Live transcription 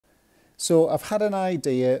So I've had an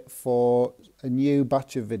idea for a new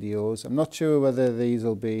batch of videos. I'm not sure whether these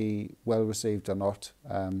will be well received or not.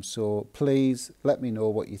 So please let me know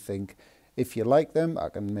what you think. If you like them, I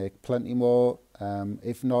can make plenty more.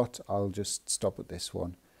 If not, I'll just stop at this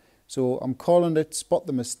one. So I'm calling it Spot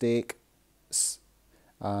the Mistake,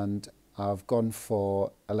 and I've gone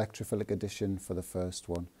for Electrophilic edition for the first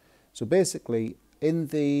one. So basically, in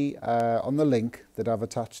the on the link that I've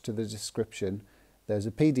attached to the description, there's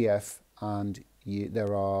a PDF, and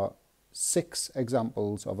there are 6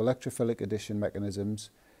 examples of electrophilic addition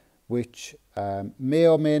mechanisms which may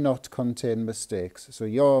or may not contain mistakes. So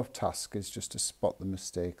your task is just to spot the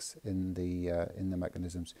mistakes in the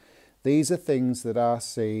mechanisms. These are things that I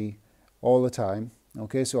see all the time.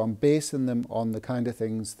 Okay, so I'm basing them on the kind of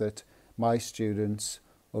things that my students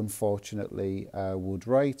unfortunately would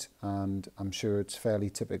write, and I'm sure it's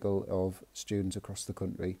fairly typical of students across the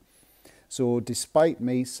country. So despite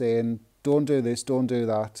me saying, don't do this, don't do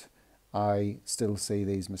that, I still see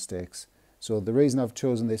these mistakes. So the reason I've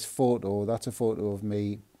chosen this photo, that's a photo of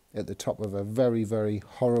me at the top of a very, very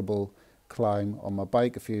horrible climb on my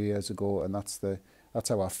bike a few years ago, and that's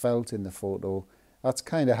how I felt in the photo. That's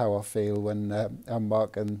kind of how I feel when I'm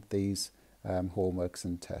marking these homeworks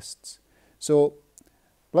and tests. So,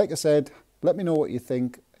 like I said, let me know what you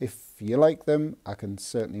think. If you like them, I can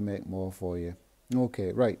certainly make more for you.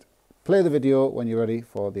 Okay, right. Play the video when you're ready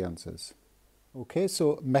for the answers. Okay,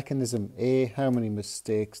 so mechanism A, how many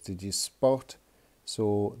mistakes did you spot?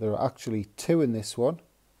 So there are actually 2 in this one.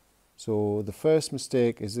 So the first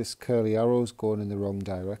mistake is this curly arrow's going in the wrong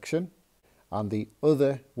direction. And the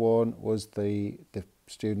other one was the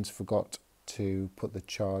students forgot to put the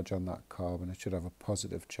charge on that carbon. It should have a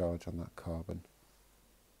positive charge on that carbon.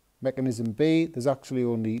 Mechanism B, there's actually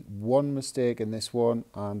only 1 mistake in this one,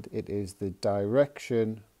 and it is the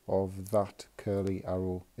direction of that curly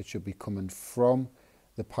arrow. It should be coming from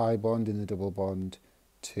the pi bond in the double bond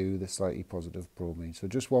to the slightly positive bromine. So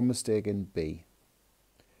just 1 mistake in B.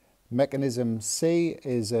 Mechanism C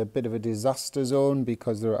is a bit of a disaster zone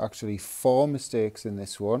because there are actually 4 mistakes in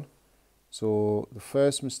this one. So the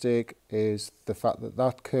first mistake is the fact that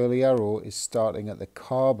that curly arrow is starting at the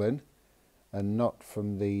carbon and not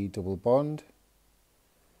from the double bond.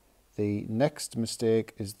 The next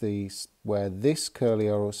mistake is where this curly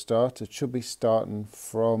arrow starts. It should be starting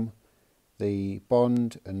from the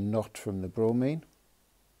bond and not from the bromine.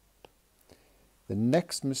 The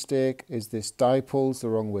next mistake is this dipole's the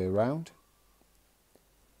wrong way around.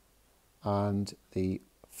 And the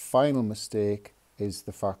final mistake is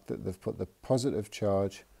the fact that they've put the positive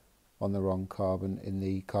charge on the wrong carbon in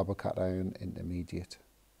the carbocation intermediate.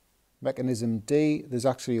 Mechanism D, there's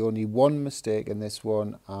actually only 1 mistake in this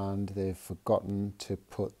one, and they've forgotten to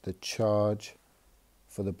put the charge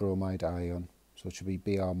for the bromide ion. So it should be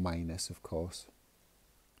Br minus, of course.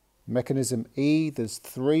 Mechanism E, there's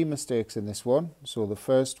 3 mistakes in this one. So the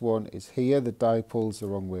first one is here, the dipole's the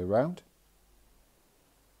wrong way around.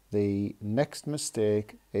 The next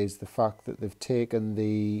mistake is the fact that they've taken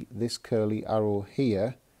this curly arrow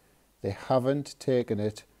here. They haven't taken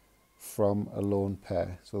it from a lone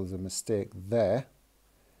pair, so there's a mistake there.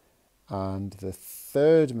 And the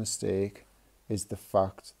third mistake is the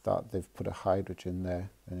fact that they've put a hydrogen there,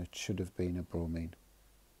 and it should have been a bromine.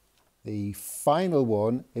 The final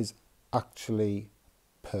one is actually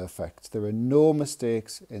perfect. There are no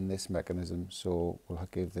mistakes in this mechanism, so we'll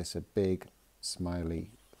give this a big smiley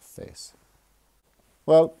face.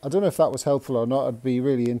 Well, I don't know if that was helpful or not. I'd be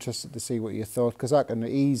really interested to see what you thought, because I can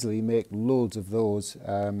easily make loads of those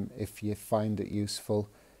if you find it useful.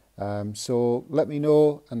 So let me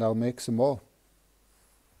know and I'll make some more.